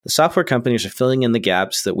software companies are filling in the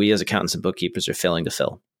gaps that we as accountants and bookkeepers are failing to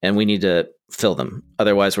fill. And we need to fill them.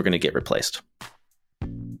 Otherwise, we're going to get replaced.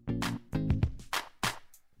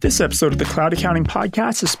 This episode of the Cloud Accounting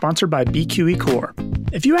Podcast is sponsored by BQE Core.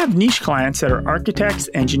 If you have niche clients that are architects,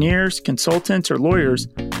 engineers, consultants, or lawyers,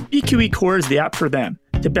 BQE Core is the app for them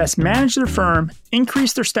to best manage their firm,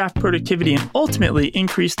 increase their staff productivity, and ultimately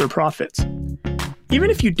increase their profits. Even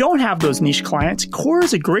if you don't have those niche clients, Core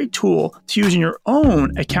is a great tool to use in your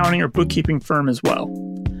own accounting or bookkeeping firm as well.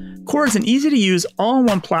 Core is an easy-to-use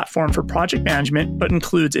all-in-one platform for project management, but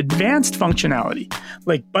includes advanced functionality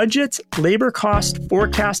like budgets, labor cost,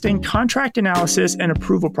 forecasting, contract analysis, and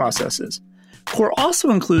approval processes. Core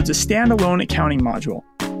also includes a standalone accounting module.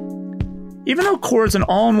 Even though Core is an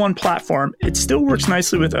all-in-one platform, it still works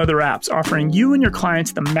nicely with other apps, offering you and your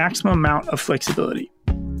clients the maximum amount of flexibility.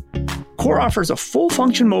 Core offers a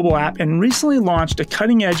full-function mobile app and recently launched a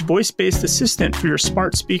cutting-edge voice-based assistant for your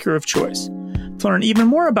smart speaker of choice. To learn even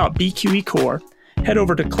more about BQE Core, head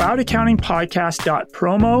over to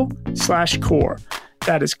cloudaccountingpodcast.promo/core.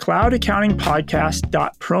 That is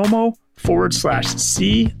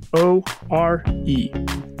cloudaccountingpodcast.promo/CORE.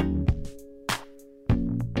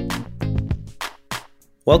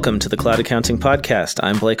 Welcome to the Cloud Accounting Podcast.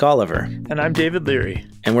 I'm Blake Oliver. And I'm David Leary.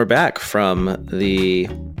 And we're back from the...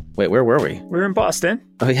 Wait, where were we? We're in Boston.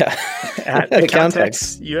 Oh, yeah. At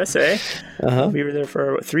Accountex USA. Uh-huh. We were there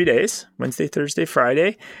for 3 days, Wednesday, Thursday,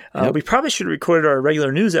 Friday. Yep. We probably should have recorded our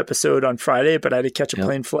regular news episode on Friday, but I had to catch a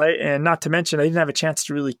plane flight. And not to mention, I didn't have a chance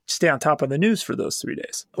to really stay on top of the news for those 3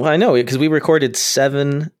 days. Well, I know, because we recorded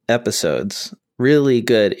 7 episodes. Really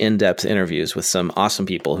good in-depth interviews with some awesome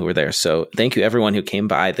people who were there. So thank you everyone who came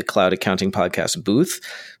by the Cloud Accounting Podcast booth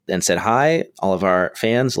and said hi, all of our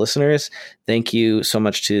fans, listeners. Thank you so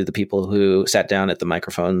much to the people who sat down at the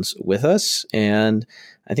microphones with us. And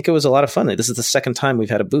I think it was a lot of fun. This is the second time we've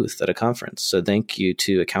had a booth at a conference. So thank you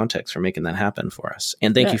to Accountex for making that happen for us.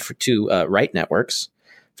 And thank you to Right Networks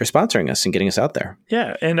for sponsoring us and getting us out there.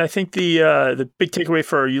 Yeah, and I think the big takeaway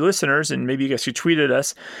for you listeners, and maybe you guys could tweet at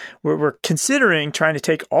us, we're considering trying to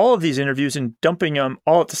take all of these interviews and dumping them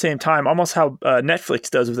all at the same time, almost how Netflix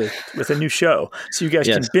does with a new show. So you guys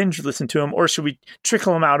can binge listen to them, or should we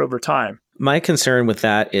trickle them out over time? My concern with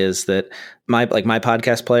that is that my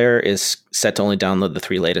podcast player is set to only download the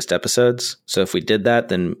 3 latest episodes. So if we did that,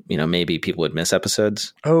 then maybe people would miss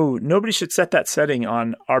episodes. Oh, nobody should set that setting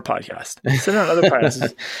on our podcast. Set it on other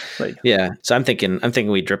podcasts. Yeah. So I'm thinking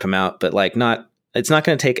we drip them out, but it's not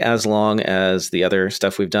going to take as long as the other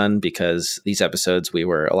stuff we've done, because these episodes we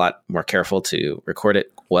were a lot more careful to record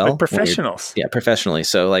it well. Like professionals. Professionally.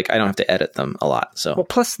 So I don't have to edit them a lot. So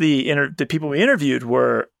plus the people we interviewed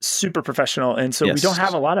were super professional, and so we don't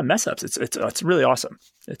have a lot of mess ups. It's really awesome.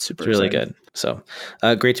 It's really good. So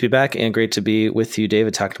great to be back, and great to be with you,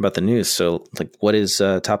 David, talking about the news. So what is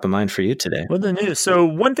top of mind for you today? Well, the news. So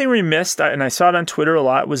one thing we missed, and I saw it on Twitter a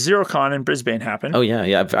lot, was Xerocon in Brisbane happened. Oh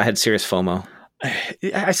yeah. I had serious FOMO.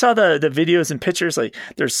 I saw the videos and pictures.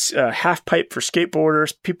 There's a half pipe for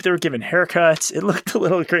skateboarders. People, they were giving haircuts. It looked a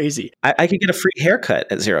little crazy. I could get a free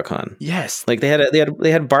haircut at Xerocon. Yes, they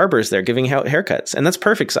had barbers there giving out haircuts, and that's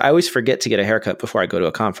perfect. So I always forget to get a haircut before I go to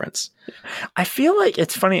a conference. I feel like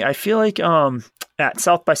it's funny. I feel like at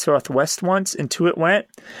South by Southwest once, Intuit went,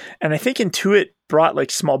 and I think Intuit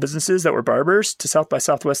brought small businesses that were barbers to South by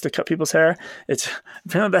Southwest to cut people's hair.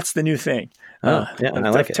 Apparently that's the new thing. I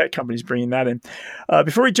like it. Tech companies bringing that in.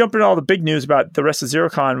 Before we jump into all the big news about the rest of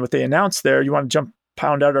Xerocon, what they announced there, you want to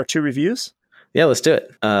pound out our 2 reviews? Yeah, let's do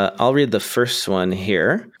it. I'll read the first one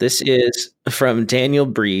here. This is from Daniel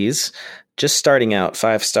Breeze. Just starting out,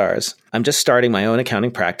 5 stars. I'm just starting my own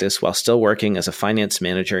accounting practice while still working as a finance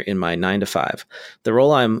manager in my 9-to-5. The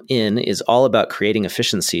role I'm in is all about creating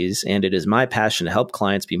efficiencies, and it is my passion to help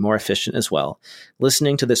clients be more efficient as well.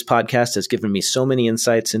 Listening to this podcast has given me so many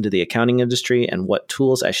insights into the accounting industry and what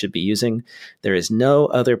tools I should be using. There is no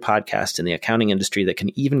other podcast in the accounting industry that can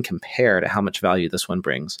even compare to how much value this one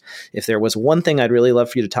brings. If there was one thing I'd really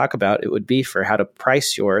love for you to talk about, it would be for how to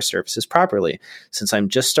price your services properly. Since I'm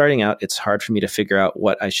just starting out, it's hard for me to figure out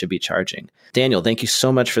what I should be charging. Daniel, thank you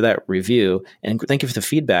so much for that review, and thank you for the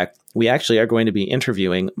feedback. We actually are going to be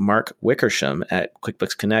interviewing Mark Wickersham at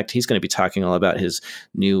QuickBooks Connect. He's going to be talking all about his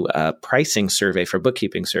new pricing survey for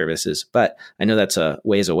bookkeeping services, but I know that's a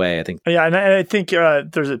ways away, I think. Yeah, and I think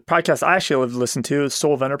there's a podcast I actually love to listen to,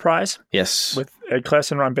 Soul of Enterprise. Yes. With Ed Kless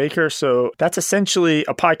and Ron Baker. So that's essentially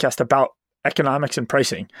a podcast about economics and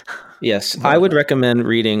pricing. Yes. I would recommend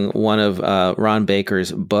reading one of Ron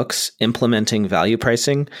Baker's books, Implementing Value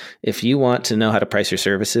Pricing. If you want to know how to price your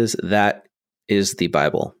services, that is the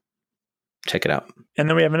Bible. check it out. And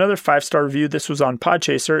then we have another 5-star review. This was on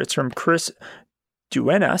Podchaser. It's from Chris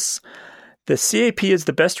Duenas. The CAP is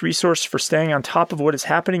the best resource for staying on top of what is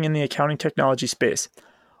happening in the accounting technology space.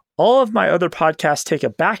 All of my other podcasts take a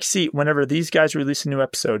back seat whenever these guys release a new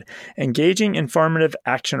episode. Engaging, informative,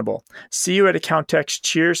 actionable. See you at Accountex.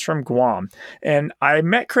 Cheers from Guam. And I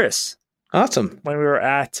met Chris. Awesome. When we were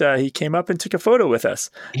at, he came up and took a photo with us.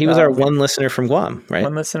 He was our one listener from Guam, right?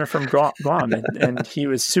 One listener from Guam. and he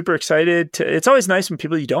was super excited. It's always nice when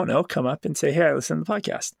people you don't know come up and say, hey, I listened to the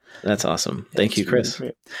podcast. That's awesome. Thank you, Chris.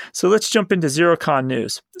 Really great. So let's jump into XeroCon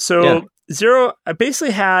news. So Xero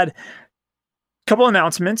basically had a couple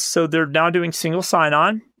announcements. So they're now doing single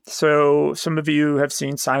sign-on. So some of you have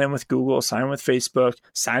seen sign in with Google, sign in with Facebook,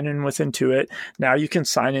 sign in with Intuit. Now you can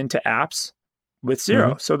sign into apps with Xero.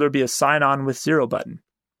 Mm-hmm. So there'll be a sign on with Xero button.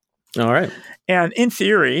 All right. And in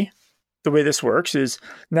theory, the way this works is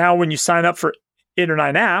now when you sign up for 8 or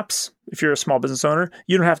 9 apps, if you're a small business owner,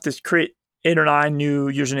 you don't have to create 8 or 9 new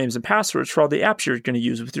usernames and passwords for all the apps you're going to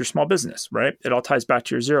use with your small business, right? It all ties back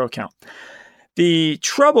to your Xero account. The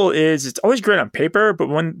trouble is it's always great on paper, but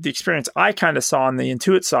when the experience I kind of saw on the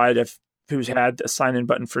Intuit side of who's had a sign-in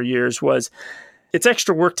button for years was it's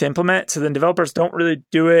extra work to implement. So then developers don't really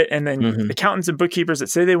do it. And then accountants and bookkeepers that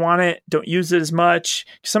say they want it don't use it as much.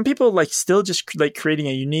 Some people still just creating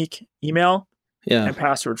a unique email and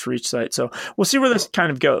password for each site. So we'll see where this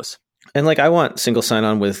kind of goes. And I want single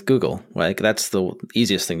sign-on with Google. That's the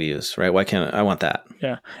easiest thing to use, right? Why can't I want that?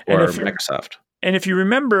 Yeah. Or Microsoft. And if you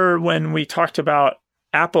remember when we talked about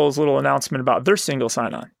Apple's little announcement about their single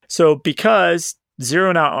sign-on. So because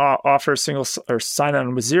Xero now offers single or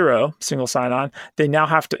sign-on with Xero, single sign-on,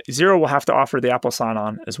 Xero will have to offer the Apple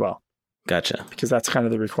sign-on as well. Gotcha. Because that's kind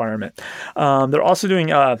of the requirement. They're also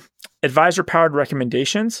doing advisor-powered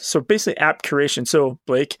recommendations. So basically app curation. So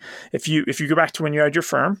Blake, if you go back to when you had your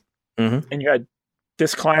firm and you had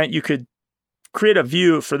this client, you could create a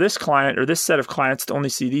view for this client or this set of clients to only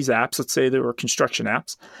see these apps. Let's say they were construction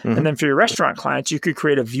apps. And then for your restaurant clients, you could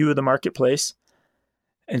create a view of the marketplace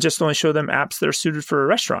and just only show them apps that are suited for a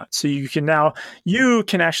restaurant. So you can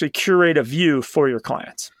actually curate a view for your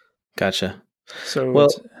clients. Gotcha. So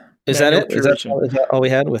is that it? Is that all we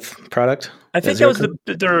had with product? I think that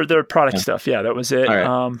was their product stuff. Yeah, that was it.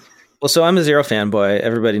 All right. So I'm a Xero fanboy.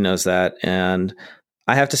 Everybody knows that. And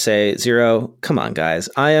I have to say, Xero, come on, guys.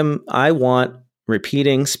 I want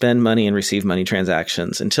repeating spend money and receive money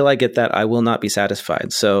transactions. Until I get that, I will not be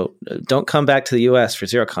satisfied. So don't come back to the US for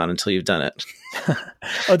XeroCon until you've done it.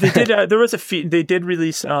 They did. There was they did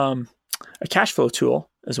release a cash flow tool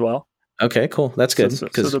as well. Okay, cool. That's good. So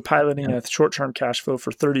they're piloting a short-term cash flow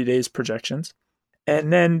for 30 days projections.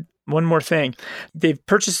 And then one more thing, they've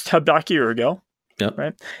purchased HubDoc a year ago. Yep.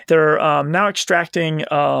 Right. They're now extracting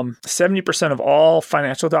 70% of all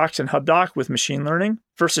financial docs in HubDoc with machine learning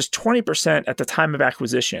versus 20% at the time of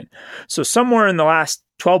acquisition. So somewhere in the last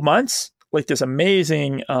 12 months, this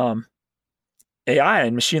amazing AI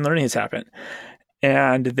and machine learning has happened.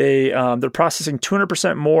 And they're processing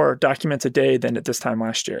 200% more documents a day than at this time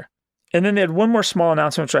last year. And then they had one more small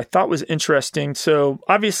announcement, which I thought was interesting. So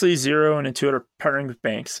obviously Xero and Intuit are partnering with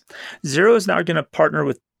banks. Xero is now going to partner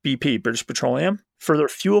with BP, British Petroleum, for their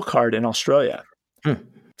fuel card in Australia.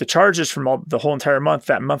 The charges from the whole entire month,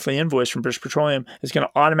 that monthly invoice from British Petroleum is going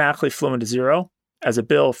to automatically flow into Xero as a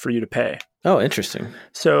bill for you to pay. Oh, interesting.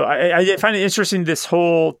 So I find it interesting, this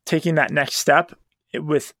whole taking that next step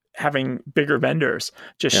with having bigger vendors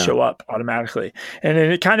just show up automatically. And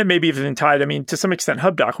then it kind of maybe even tied, to some extent,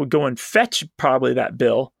 HubDoc would go and fetch probably that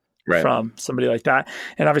bill from somebody like that.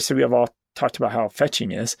 And obviously we have all talked about how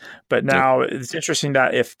fetching is, but now it's interesting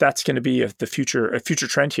that if that's going to be a future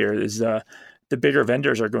trend here is the bigger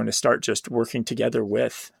vendors are going to start just working together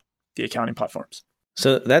with the accounting platforms.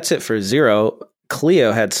 So that's it for Xero.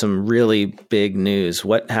 Clio had some really big news.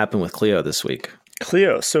 What happened with Clio this week?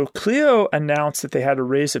 So Clio announced that they had a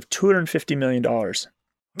raise of $250 million.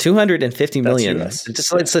 $250 million.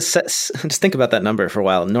 Just think about that number for a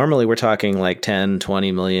while. Normally we're talking like 10,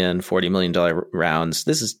 20 million, $40 million rounds.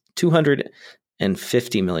 This is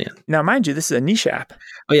 $250 million. Now, mind you, this is a niche app.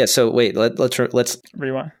 Oh yeah. So wait, let's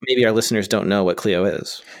rewind. Maybe our listeners don't know what Clio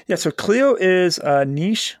is. Yeah. So Clio is a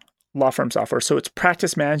niche law firm software. So it's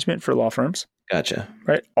practice management for law firms. Gotcha.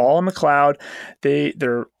 Right. All in the cloud.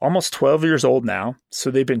 They're almost 12 years old now. So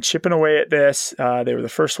they've been chipping away at this. They were the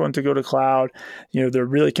first one to go to cloud. They're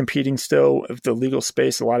really competing still with the legal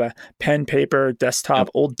space. A lot of pen, paper, desktop,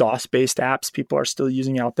 old DOS-based apps people are still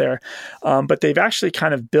using out there. But they've actually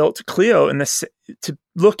kind of built Clio in this to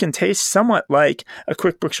look and taste somewhat like a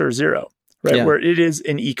QuickBooks or Xero, right? Yeah. Where it is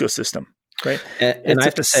an ecosystem, right? And it's I have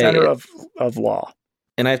at the to say, center of law.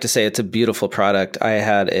 And I have to say, it's a beautiful product. I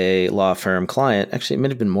had a law firm client, actually, it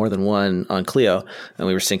might have been more than one on Clio, and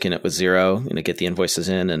we were syncing it with Xero, get the invoices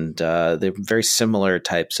in, and they're very similar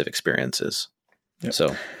types of experiences. Yep.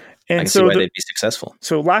 So I can see why they'd be successful.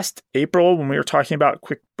 So last April, when we were talking about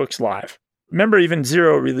QuickBooks Live, remember even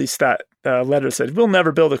Xero released that letter that said, we'll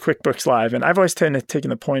never build a QuickBooks Live. And I've always taken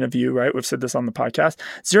the point of view, right? We've said this on the podcast.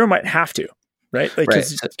 Xero might have to, right?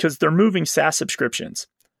 Because they're moving SaaS subscriptions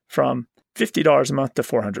from $50 a month to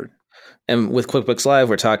 $400. And with QuickBooks Live,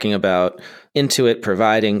 we're talking about Intuit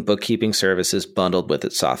providing bookkeeping services bundled with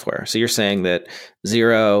its software. So you're saying that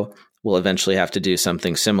Xero will eventually have to do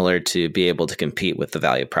something similar to be able to compete with the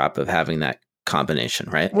value prop of having that combination,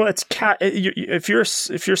 right? Well, it's if your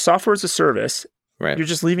software as a service, right, you're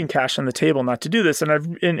just leaving cash on the table not to do this.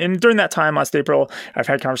 And during that time last April, I've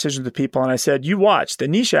had conversations with people, and I said, you watch the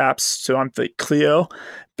niche apps. So I'm the Clio,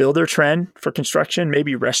 Buildertrend for construction,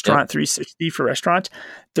 maybe Restaurant 360 for restaurant.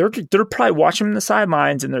 They're probably watching from the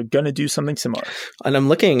sidelines, and they're going to do something similar. And I'm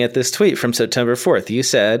looking at this tweet from September 4th. You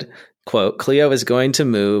said, quote, Clio is going to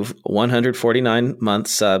move 149-month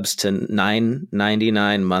subs to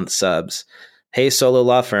 $9.99-month subs. Hey, solo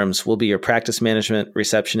law firms, we'll be your practice management,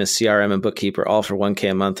 receptionist, CRM, and bookkeeper, all for $1,000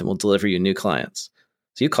 a month, and we'll deliver you new clients.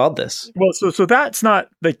 So you called this. Well, so that's not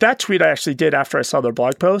like that tweet I actually did after I saw their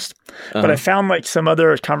blog post, but I found like some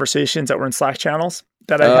other conversations that were in Slack channels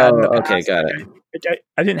that I had in the past. Okay, got it.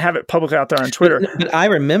 I didn't have it publicly out there on Twitter. But I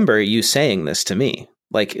remember you saying this to me.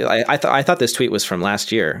 Like I thought this tweet was from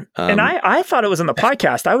last year, and I thought it was in the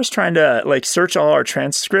podcast. I was trying to like search all our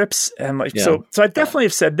transcripts and so I definitely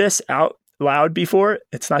have said this out loud before.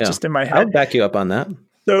 It's not just in my head. I'll back you up on that.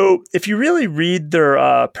 So if you really read their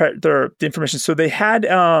the information, so they had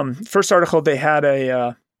first article, they had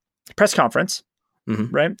a press conference,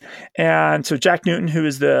 right? And so Jack Newton, who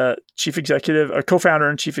is the chief executive, co-founder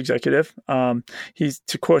and chief executive, he's,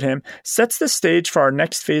 to quote him, sets the stage for our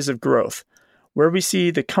next phase of growth, where we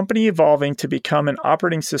see the company evolving to become an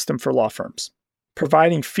operating system for law firms,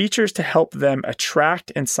 providing features to help them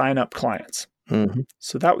attract and sign up clients.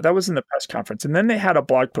 So that was in the press conference. And then they had a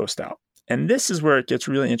blog post out. And this is where it gets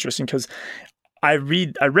really interesting, because I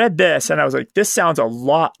read this and I was like, this sounds a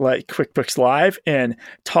lot like QuickBooks Live and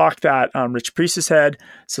talk that Rich Priest has said,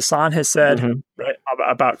 Sasan has said, right,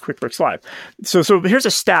 about QuickBooks Live. So here's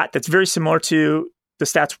a stat that's very similar to the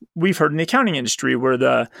stats we've heard in the accounting industry, where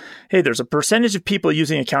there's a percentage of people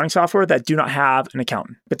using accounting software that do not have an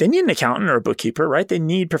accountant, but they need an accountant or a bookkeeper, right? They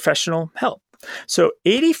need professional help. So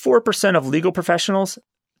 84% of legal professionals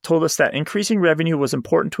told us that increasing revenue was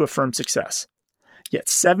important to a firm's success. Yet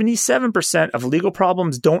 77% of legal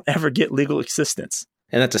problems don't ever get legal assistance.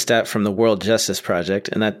 And that's a stat from the World Justice Project,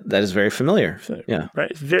 and that is very familiar. Yeah,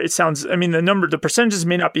 right. It sounds. I mean, the percentages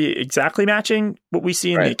may not be exactly matching what we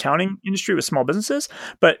see in the accounting industry with small businesses,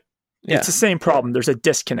 but it's the same problem. There's a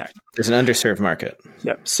disconnect. There's an underserved market.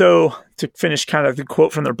 Yeah. So to finish, kind of the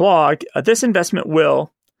quote from their blog, this investment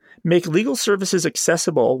will make legal services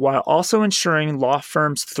accessible while also ensuring law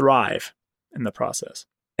firms thrive in the process.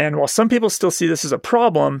 And while some people still see this as a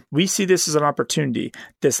problem, we see this as an opportunity.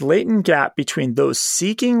 This latent gap between those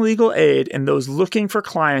seeking legal aid and those looking for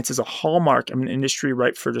clients is a hallmark of an industry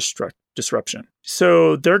ripe for disruption.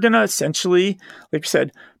 So they're going to essentially, like you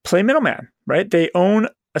said, play middleman, right? They own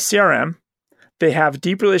a CRM. They have a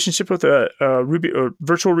deep relationship with a Ruby or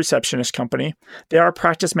virtual receptionist company. They are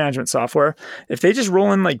practice management software. If they just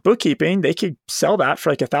roll in like bookkeeping, they could sell that for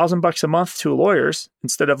like $1,000 a month to lawyers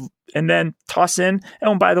and then toss in, oh,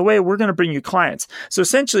 and by the way, we're going to bring you clients. So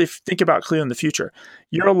essentially, if you think about Clio in the future,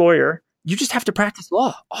 you're a lawyer. You just have to practice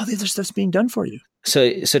law. All the other stuff's being done for you.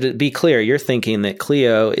 So to be clear, you're thinking that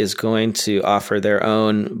Clio is going to offer their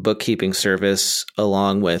own bookkeeping service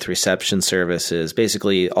along with reception services,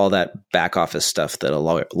 basically all that back office stuff that a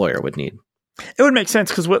lawyer would need. It would make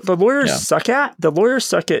sense, because what the lawyers suck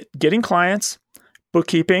at getting clients,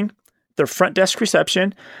 bookkeeping, their front desk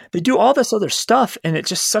reception. They do all this other stuff, and it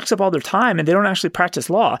just sucks up all their time, and they don't actually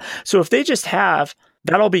practice law. So if they just have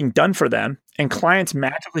that all being done for them, and clients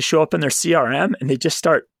magically show up in their CRM and they just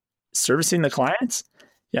start servicing the clients.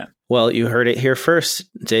 Yeah. Well, you heard it here first.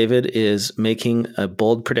 David is making a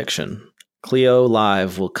bold prediction. Clio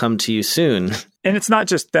Live will come to you soon. And it's not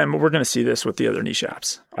just them. We're going to see this with the other niche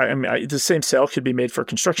apps. I mean, the same sale could be made for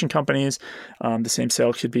construction companies. The same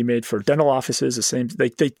sale could be made for dental offices. The same,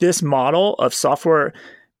 this model of software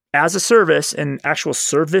as a service and actual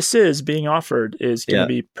services being offered is going to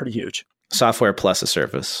be pretty huge. Software plus a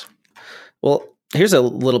service. Well, Here's a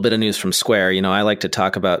little bit of news from Square. I like to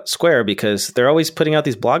talk about Square because they're always putting out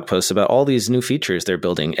these blog posts about all these new features they're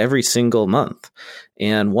building every single month.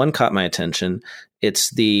 And one caught my attention. It's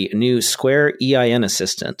the new Square EIN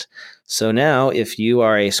Assistant. So now if you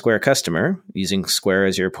are a Square customer using Square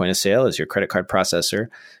as your point of sale, as your credit card processor,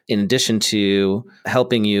 in addition to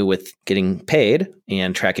helping you with getting paid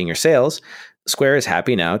and tracking your sales, Square is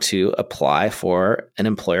happy now to apply for an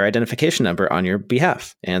employer identification number on your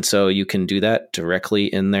behalf. And so you can do that directly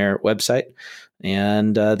in their website,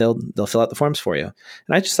 and they'll fill out the forms for you.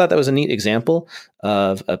 And I just thought that was a neat example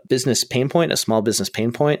of a business pain point, a small business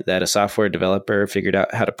pain point that a software developer figured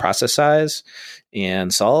out how to processize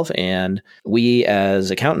and solve. And we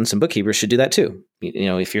as accountants and bookkeepers should do that too.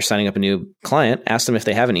 If you're signing up a new client, ask them if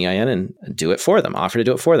they have an EIN and do it for them. Offer to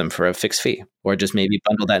do it for them for a fixed fee, or just maybe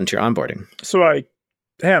bundle that into your onboarding. So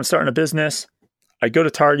I'm starting a business. I go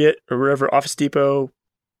to Target or wherever, Office Depot,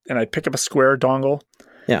 and I pick up a Square dongle.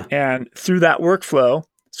 Yeah. And through that workflow,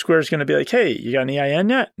 Square's going to be like, hey, you got an EIN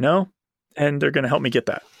yet? No. And they're going to help me get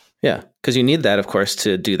that. Yeah. Because you need that, of course,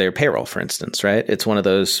 to do their payroll, for instance, right? It's one of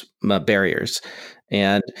those barriers.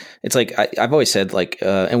 And it's like, I've always said,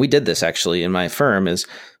 and we did this actually in my firm, is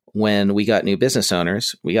when we got new business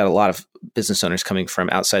owners, we got a lot of business owners coming from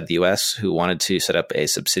outside the US who wanted to set up a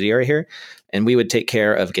subsidiary here. And we would take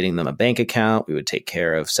care of getting them a bank account. We would take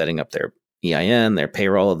care of setting up their EIN, their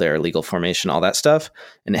payroll, their legal formation, all that stuff.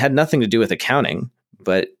 And it had nothing to do with accounting,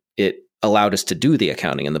 but it allowed us to do the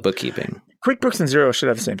accounting and the bookkeeping. QuickBooks and Xero should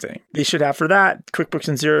have the same thing. They should have for that. QuickBooks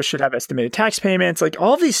and Xero should have estimated tax payments,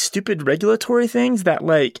 all these stupid regulatory things that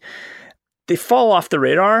they fall off the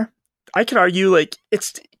radar. I could argue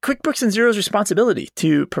it's QuickBooks and Xero's responsibility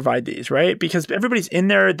to provide these, right? Because everybody's in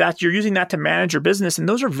there, that you're using that to manage your business. And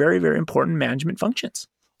those are very, very important management functions.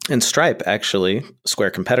 And Stripe, actually,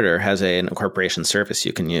 Square competitor, has an incorporation service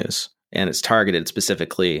you can use. And it's targeted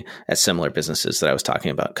specifically at similar businesses that I was talking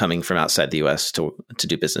about coming from outside the US to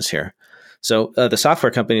do business here. So the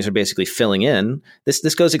software companies are basically filling in.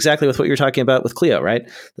 This goes exactly with what you were talking about with Clio, right?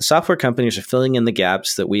 The software companies are filling in the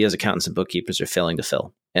gaps that we as accountants and bookkeepers are failing to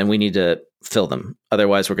fill. And we need to fill them.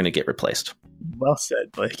 Otherwise, we're going to get replaced. Well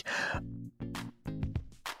said, Blake.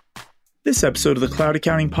 This episode of the Cloud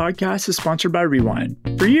Accounting Podcast is sponsored by Rewind.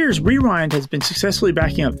 For years, Rewind has been successfully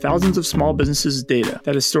backing up thousands of small businesses' data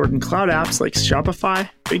that is stored in cloud apps like Shopify,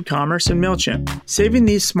 BigCommerce, and MailChimp, saving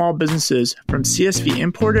these small businesses from CSV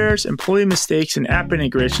import errors, employee mistakes, and app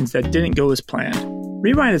integrations that didn't go as planned.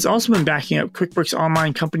 Rewind has also been backing up QuickBooks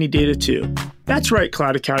Online company data too. That's right,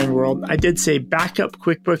 Cloud Accounting World. I did say backup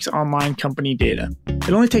QuickBooks Online company data. It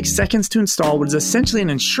only takes seconds to install what is essentially an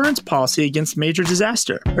insurance policy against major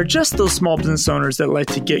disaster, or just those small business owners that like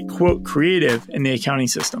to get, quote, creative in the accounting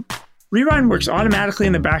system. Rewind works automatically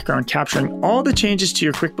in the background, capturing all the changes to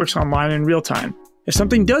your QuickBooks Online in real time. If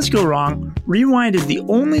something does go wrong, Rewind is the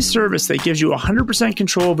only service that gives you 100%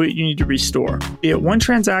 control of what you need to restore, be it one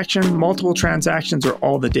transaction, multiple transactions, or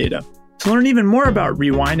all the data. To learn even more about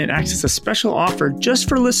Rewind and access a special offer just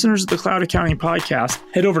for listeners of the Cloud Accounting Podcast,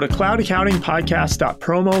 head over to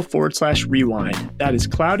cloudaccountingpodcast.promo/rewind. That is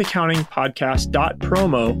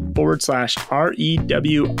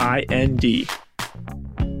cloudaccountingpodcast.promo/REWIND.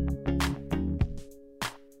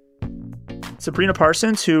 Sabrina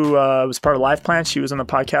Parsons, who was part of LivePlan, she was on the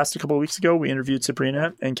podcast a couple of weeks ago. We interviewed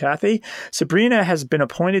Sabrina and Kathy. Sabrina has been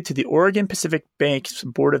appointed to the Oregon Pacific Bank's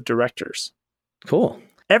Board of Directors. Cool.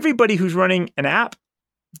 Everybody who's running an app,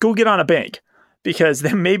 go get on a bank, because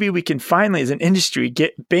then maybe we can finally, as an industry,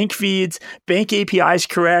 get bank feeds, bank APIs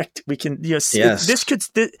correct. We can, Yes. this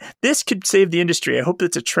could save the industry. I hope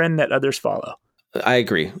that's a trend that others follow. I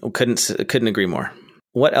agree. Couldn't agree more.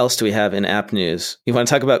 What else do we have in app news? You want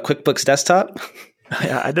to talk about QuickBooks Desktop?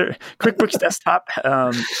 Yeah, QuickBooks Desktop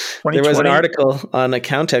 2020. There was an article on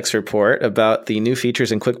Accountex Report about the new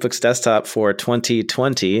features in QuickBooks Desktop for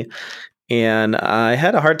 2020. And I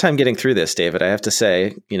had a hard time getting through this, David, I have to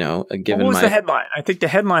say, given what was the headline? I think the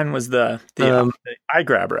headline was the eye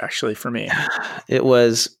grabber, actually, for me. It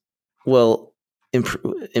was,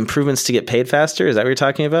 improvements to get paid faster. Is that what you're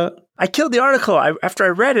talking about? I killed the article. After I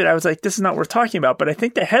read it, I was like, this is not worth talking about. But I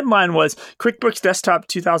think the headline was QuickBooks Desktop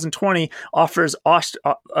 2020 offers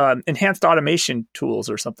enhanced automation tools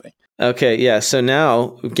or something. Okay, yeah. So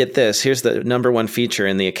now, get this. Here's the number one feature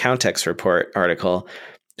in the Accountex Report article.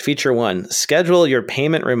 Feature 1, schedule your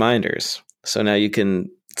payment reminders. So now you can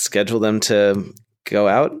schedule them to go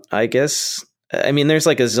out, I guess. I mean, there's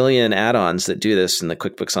like a zillion add-ons that do this in the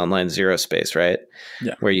QuickBooks Online Xero space, right?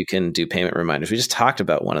 Yeah. Where you can do payment reminders. We just talked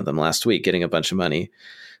about one of them last week, getting a bunch of money.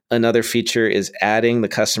 Another feature is adding the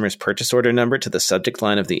customer's purchase order number to the subject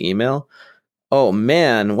line of the email. oh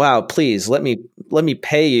man, wow, please let me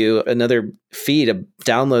pay you another fee to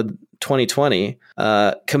download 2020,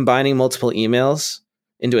 combining multiple emails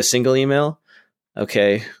into a single email.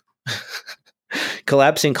 Okay.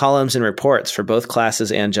 Collapsing columns and reports for both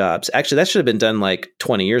classes and jobs. Actually, that should have been done like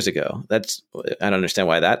 20 years ago. I don't understand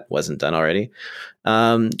why that wasn't done already.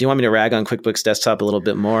 Do you want me to rag on QuickBooks Desktop a little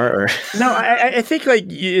bit more? Or No, I think like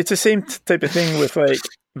it's the same type of thing with like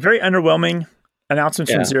very underwhelming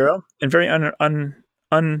announcements from Xero and very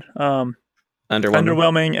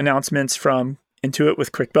underwhelming announcements from Intuit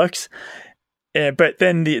with QuickBooks. But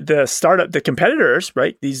then the startup, the competitors,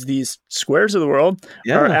 right? These Squares of the world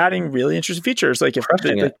are adding really interesting features. Like if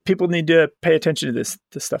people need to pay attention to this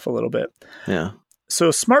stuff a little bit. Yeah. So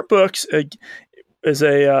SmartBooks is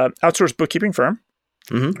a outsourced bookkeeping firm,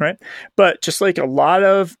 right? But just like a lot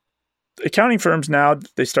of accounting firms now,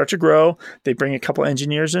 they start to grow. They bring a couple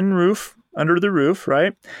engineers under the roof,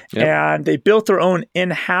 right? Yep. And they built their own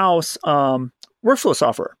in-house workflow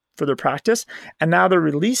software for their practice, and now they're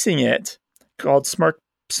releasing it called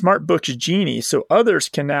SmartBooks Genie, so others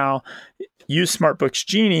can now use SmartBooks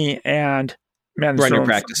Genie and manage run your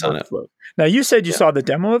practice on it. Now, you said you saw the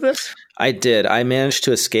demo of this? I did. I managed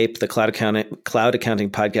to escape the Cloud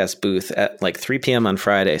Accounting podcast booth at like 3 p.m. on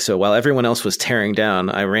Friday. So while everyone else was tearing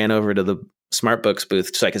down, I ran over to the SmartBooks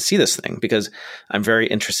booth so I could see this thing because I'm very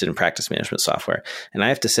interested in practice management software. And I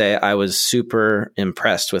have to say, I was super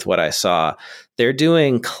impressed with what I saw. They're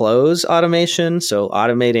doing close automation, so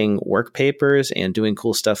automating work papers and doing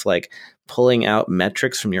cool stuff like pulling out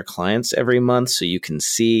metrics from your clients every month so you can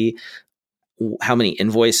see how many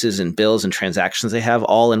invoices and bills and transactions they have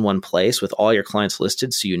all in one place with all your clients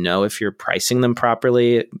listed, so you know if you're pricing them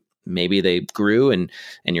properly. Maybe they grew and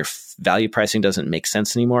your value pricing doesn't make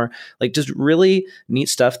sense anymore. Like just really neat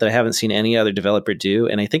stuff that I haven't seen any other developer do.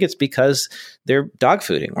 And I think it's because they're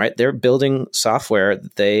dogfooding, right? They're building software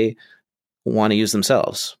that they want to use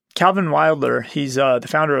themselves. Calvin Wilder, he's the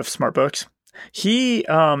founder of SmartBooks. He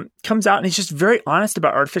comes out and he's just very honest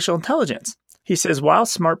about artificial intelligence. He says, while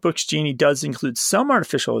SmartBooks Genie does include some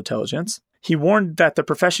artificial intelligence, he warned that the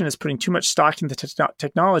profession is putting too much stock into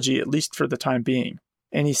technology, at least for the time being.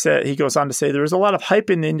 And he goes on to say, there is a lot of hype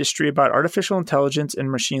in the industry about artificial intelligence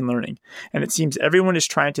and machine learning. And it seems everyone is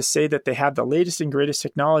trying to say that they have the latest and greatest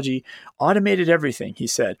technology, automated everything, he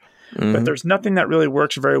said. But there's nothing that really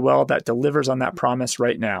works very well that delivers on that promise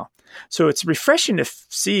right now. So it's refreshing to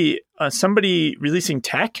see somebody releasing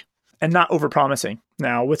tech and not overpromising.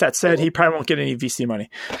 Now, with that said, he probably won't get any VC money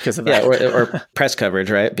because of that. or press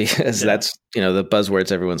coverage, right? Because that's the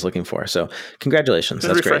buzzwords everyone's looking for. So congratulations.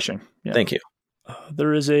 That's refreshing. Great. Yeah. Thank you.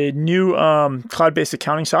 There is a new cloud-based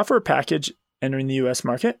accounting software package entering the U.S.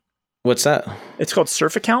 market. What's that? It's called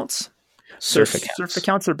Surf Accounts. Surf Accounts. Surf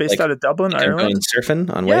Accounts are based out of Dublin, Ireland. Ireland. Going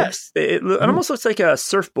surfing on waves? Yes. It almost looks like a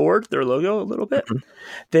surfboard, their logo a little bit.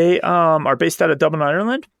 They are based out of Dublin,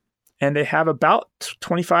 Ireland, and they have about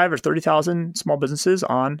 25 or 30,000 small businesses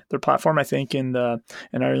on their platform, I think, in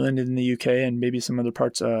Ireland, in the UK, and maybe some other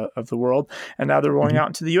parts of the world. And now they're rolling out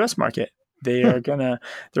into the U.S. market. They are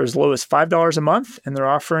they're as low as $5 a month, and they're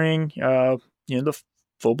offering, the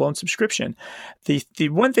full-blown subscription. The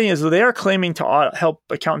one thing is they are claiming to help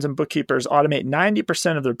accountants and bookkeepers automate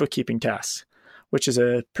 90% of their bookkeeping tasks, which is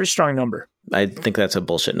a pretty strong number. I think that's a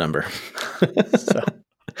bullshit number.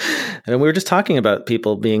 And we were just talking about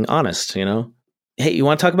people being honest, Hey, you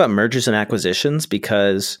want to talk about mergers and acquisitions?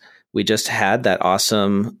 Because we just had that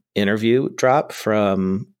awesome interview drop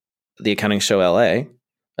from the Accounting Show LA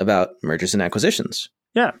about mergers and acquisitions.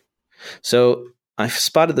 Yeah. So I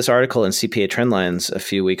spotted this article in CPA Trendlines a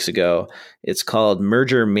few weeks ago. It's called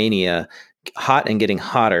Merger Mania, Hot and Getting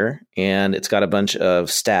Hotter. And it's got a bunch of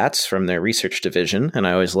stats from their research division. And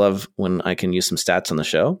I always love when I can use some stats on the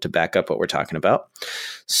show to back up what we're talking about.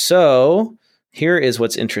 So here is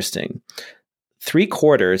what's interesting.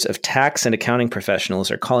 3/4 of tax and accounting professionals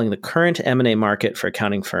are calling the current M&A market for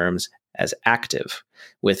accounting firms as active,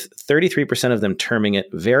 with 33% of them terming it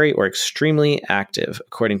very or extremely active,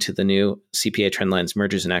 according to the new CPA Trendlines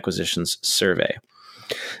Mergers and Acquisitions survey.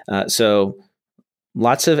 So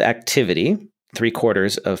lots of activity,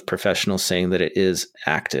 3/4 of professionals saying that it is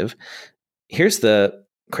active. Here's the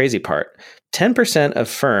crazy part. 10% of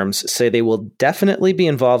firms say they will definitely be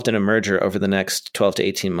involved in a merger over the next 12 to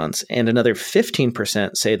 18 months, and another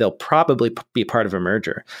 15% say they'll probably be part of a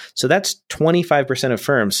merger. So that's 25% of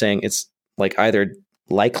firms saying it's like either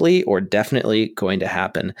likely or definitely going to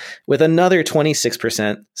happen, with another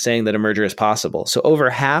 26% saying that a merger is possible. So over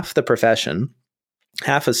half the profession,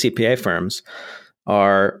 half of CPA firms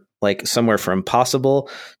are like somewhere from possible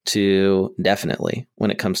to definitely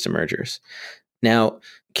when it comes to mergers. Now,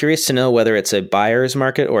 curious to know whether it's a buyer's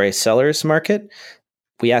market or a seller's market.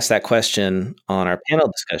 We asked that question on our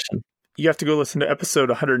panel discussion. You have to go listen to episode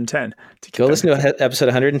 110. Go listen to episode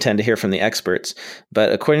 110 to hear from the experts.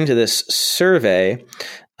 But according to this survey,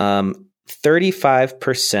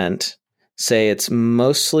 35% say it's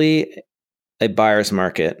mostly a buyer's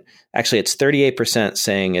market. Actually, it's 38%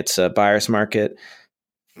 saying it's a buyer's market,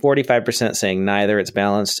 45% saying neither, it's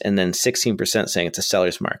balanced, and then 16% saying it's a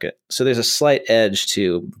seller's market. So there's a slight edge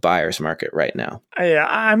to buyer's market right now. Yeah,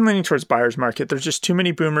 I'm leaning towards buyer's market. There's just too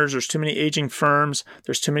many boomers. There's too many aging firms.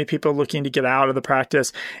 There's too many people looking to get out of the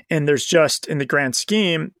practice. And there's just, in the grand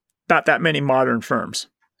scheme, not that many modern firms.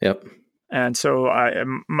 Yep. And so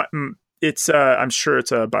I'm sure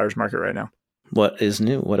it's a buyer's market right now. What is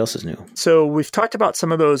new? What else is new? So we've talked about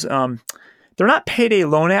some of those. They're not payday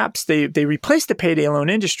loan apps. They replaced the payday loan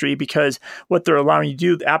industry because what they're allowing you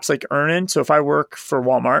to do, apps like Earnin. So if I work for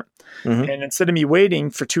Walmart, and instead of me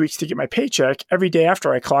waiting for 2 weeks to get my paycheck, every day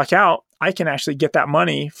after I clock out, I can actually get that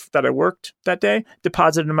money that I worked that day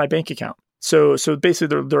deposited in my bank account. So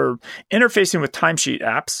basically they're interfacing with timesheet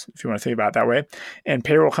apps, if you want to think about it that way, and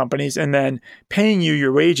payroll companies, and then paying you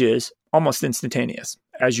your wages almost instantaneous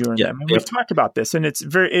as you earn them. And we've talked about this, and it's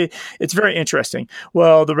very interesting.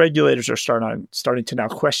 Well, the regulators are starting to now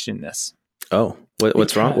question this. Oh,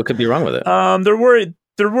 what's wrong? What could be wrong with it?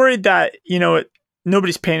 They're worried that,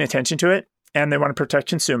 nobody's paying attention to it, and they want to protect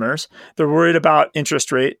consumers. They're worried about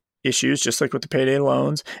interest rate issues, just like with the payday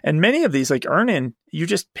loans. And many of these, like Earnin, you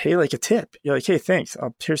just pay like a tip. You're like, hey, thanks.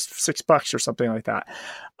 Here's $6 or something like that.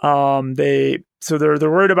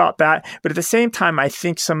 They're worried about that. But at the same time, I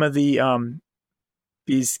think some of the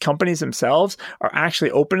these companies themselves are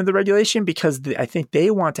actually open to the regulation because I think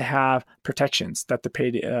they want to have protections that the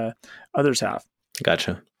payday others have.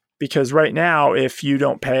 Gotcha. Because right now, if you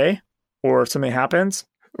don't pay or something happens,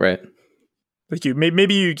 right. Like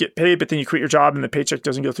maybe you get paid, but then you quit your job and the paycheck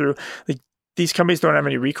doesn't go through. Like these companies don't have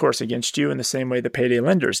any recourse against you in the same way the payday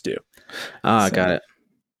lenders do. Got it.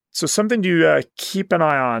 So something to keep an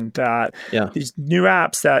eye on, that these new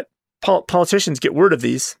apps that politicians get word of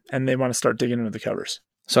these and they want to start digging into the covers.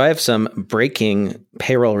 So I have some breaking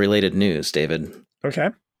payroll related news, David. Okay.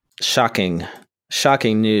 Shocking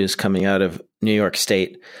news coming out of New York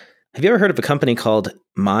State. Have you ever heard of a company called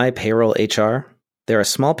My Payroll HR? They're a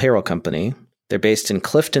small payroll company. They're based in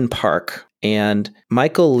Clifton Park, and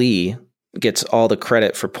Michael Lee gets all the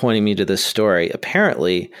credit for pointing me to this story.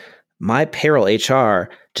 Apparently, My Payroll HR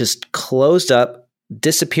just closed up,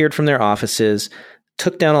 disappeared from their offices,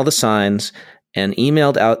 took down all the signs, and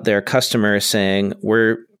emailed out their customers saying,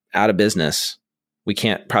 we're out of business. We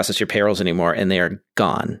can't process your payrolls anymore, and they are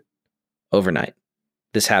gone overnight.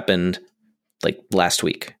 This happened like last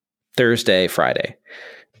week, Thursday, Friday.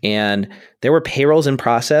 And there were payrolls in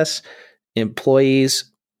process. Employees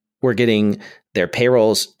were getting their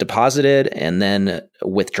payrolls deposited and then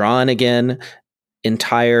withdrawn again.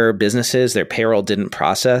 Entire businesses, their payroll didn't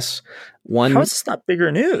process. How is this not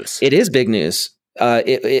bigger news? It is big news.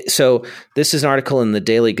 So this is an article in the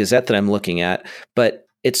Daily Gazette that I'm looking at, but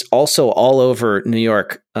it's also all over New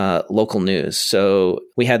York local news. So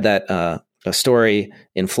we had that a story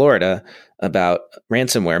in Florida about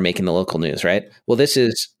ransomware making the local news, right? Well, this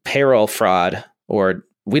is payroll fraud, or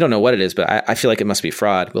we don't know what it is, but I feel like it must be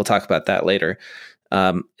fraud. We'll talk about that later.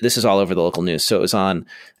 This is all over the local news. So it was on,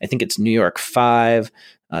 I think it's New York 5.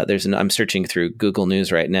 I'm searching through Google News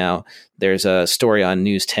right now. There's a story on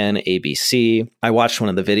News 10 ABC. I watched one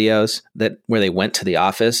of the videos where they went to the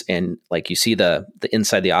office, and like you see the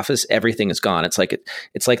inside the office, everything is gone. It's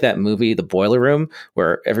like that movie, The Boiler Room,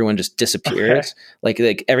 where everyone just disappears. Okay.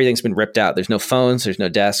 Like everything's been ripped out. There's no phones, there's no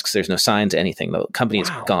desks, there's no signs, anything. The company is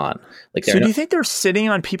gone. So do you think they're sitting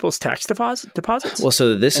on people's tax deposits? Well,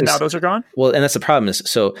 so now those are gone? Well, and that's the problem is,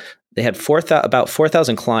 so they had about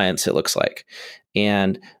 4,000 clients, it looks like.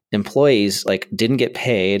 And employees didn't get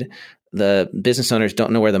paid. The business owners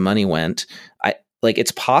don't know where the money went.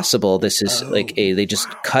 It's possible this is they just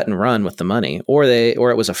cut and run with the money, or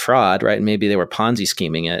it was a fraud, right? Maybe they were Ponzi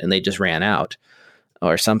scheming it and they just ran out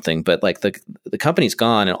or something. But the company's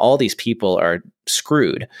gone and all these people are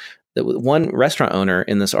screwed. One restaurant owner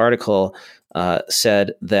in this article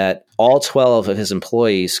said that all 12 of his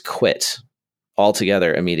employees quit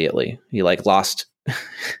altogether immediately. He lost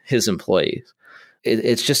his employees.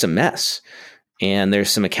 It's just a mess. And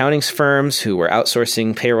there's some accounting firms who were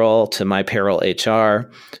outsourcing payroll to My Payroll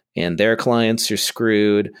HR, and their clients are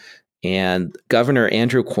screwed. And Governor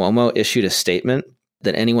Andrew Cuomo issued a statement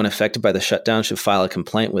that anyone affected by the shutdown should file a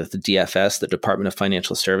complaint with the DFS, the Department of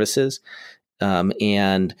Financial Services.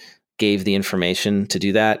 And gave the information to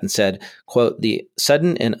do that and said, quote, "The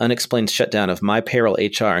sudden and unexplained shutdown of my payroll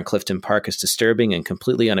HR in Clifton Park is disturbing and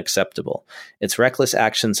completely unacceptable. Its reckless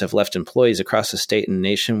actions have left employees across the state and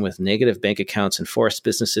nation with negative bank accounts and forced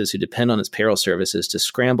businesses who depend on its payroll services to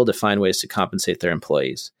scramble to find ways to compensate their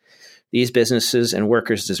employees. These businesses and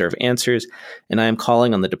workers deserve answers, and I am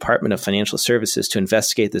calling on the Department of Financial Services to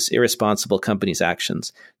investigate this irresponsible company's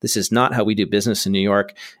actions. This is not how we do business in New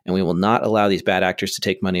York, and we will not allow these bad actors to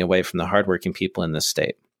take money away from the hardworking people in this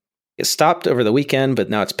state." It stopped over the weekend, but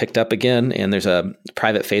now it's picked up again, and there's a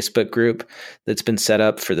private Facebook group that's been set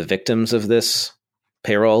up for the victims of this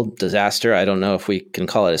payroll disaster. I don't know if we can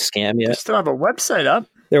call it a scam yet. They still have a website up.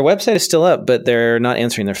 Their website is still up, but they're not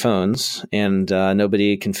answering their phones, and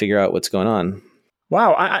nobody can figure out what's going on.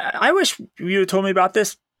 Wow. I wish you had told me about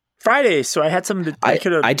this Friday, so I had something I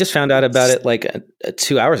could have... I just found out about it like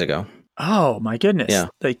 2 hours ago. Oh, my goodness. Yeah.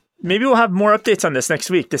 Like, maybe we'll have more updates on this next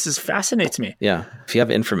week. This fascinates me. Yeah. If you have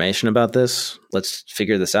information about this, let's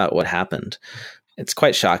figure this out, what happened. It's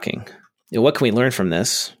quite shocking. What can we learn from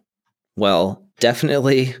this? Well,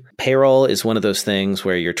 definitely payroll is one of those things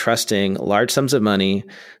where you're trusting large sums of money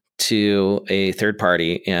to a third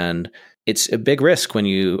party, and it's a big risk when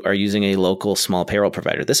you are using a local small payroll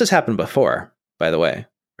provider. This has happened before, by the way,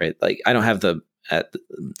 right? Like, I don't have at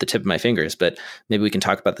the tip of my fingers, but maybe we can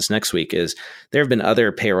talk about this next week. Is there have been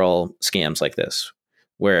other payroll scams like this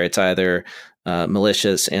where it's either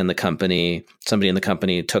malicious and somebody in the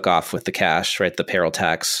company took off with the cash, right? The payroll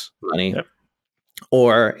tax money. Yep.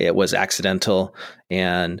 Or it was accidental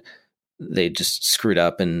and they just screwed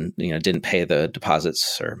up and didn't pay the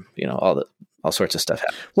deposits, or all sorts of stuff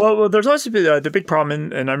happened. Well, there's also the big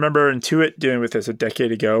problem, and I remember Intuit dealing with this a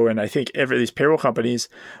decade ago, and I think these payroll companies,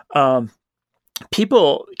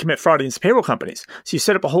 people commit fraud against payroll companies. So you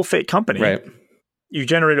set up a whole fake company, right? You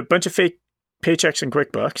generate a bunch of fake paychecks in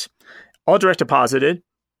QuickBooks, all direct deposited,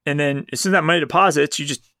 and then as soon as that money deposits, you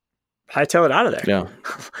just hightail it out of there. Yeah.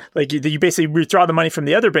 Like you basically withdraw the money from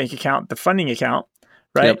the other bank account, the funding account,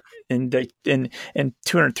 right? Yep. And $200,000,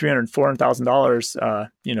 $300,000,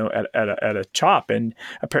 $400,000, at a chop. And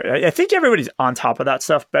I think everybody's on top of that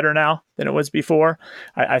stuff better now than it was before.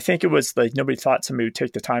 I think it was like nobody thought somebody would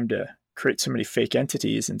take the time to create so many fake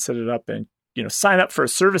entities and set it up and sign up for a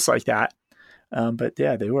service like that. But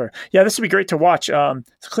yeah, they were. Yeah, this would be great to watch.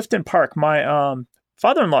 Clifton Park. My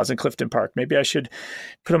father-in-law's in Clifton Park. Maybe I should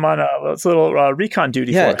put him on a little recon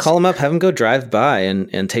duty for us. Yeah, call him up, have him go drive by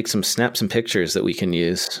and snap some pictures that we can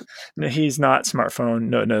use. No, he's not smartphone.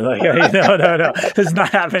 No. It's not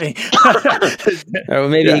happening. Or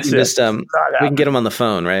maybe he can just, we can get him on the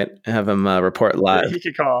phone, right? Have him report live. Yeah,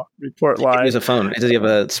 he could report live. He can use a phone. Does he have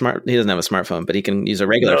he doesn't have a smartphone, but he can use a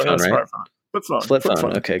regular phone, right? Smartphone. Flip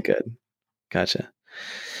phone. Okay, good. Gotcha.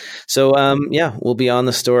 So, we'll be on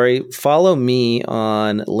the story. Follow me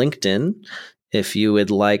on LinkedIn if you would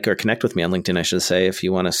like, or connect with me on LinkedIn, I should say, if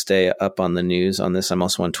you want to stay up on the news on this. I'm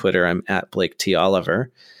also on Twitter. I'm at Blake T. Oliver.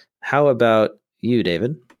 How about you,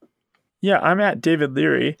 David? Yeah, I'm at David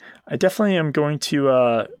Leary. I definitely am going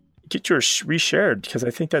to get yours reshared because I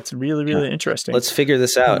think that's really, really interesting. Let's figure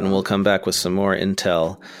this out, and we'll come back with some more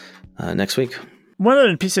intel next week. One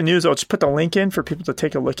other piece of news, I'll just put the link in for people to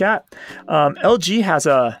take a look at. LG has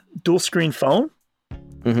a dual screen phone,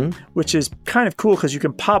 which is kind of cool because you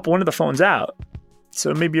can pop one of the phones out.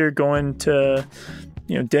 So maybe you're going to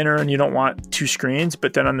dinner and you don't want two screens,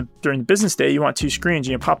 but then during the business day, you want two screens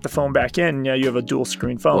and you pop the phone back in and you have a dual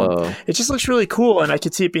screen phone. Whoa. It just looks really cool. And I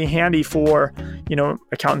could see it being handy for,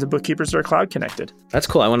 accountants and bookkeepers that are cloud connected. That's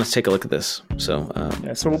cool. I want to take a look at this. So,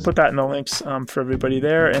 so we'll put that in the links for everybody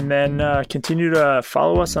there, and then continue to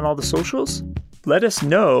follow us on all the socials. Let us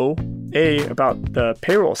know, about the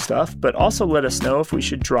payroll stuff, but also let us know if we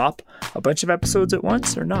should drop a bunch of episodes at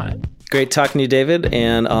once or not. Great talking to you, David,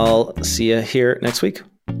 and I'll see you here next week.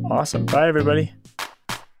 Awesome. Bye, everybody.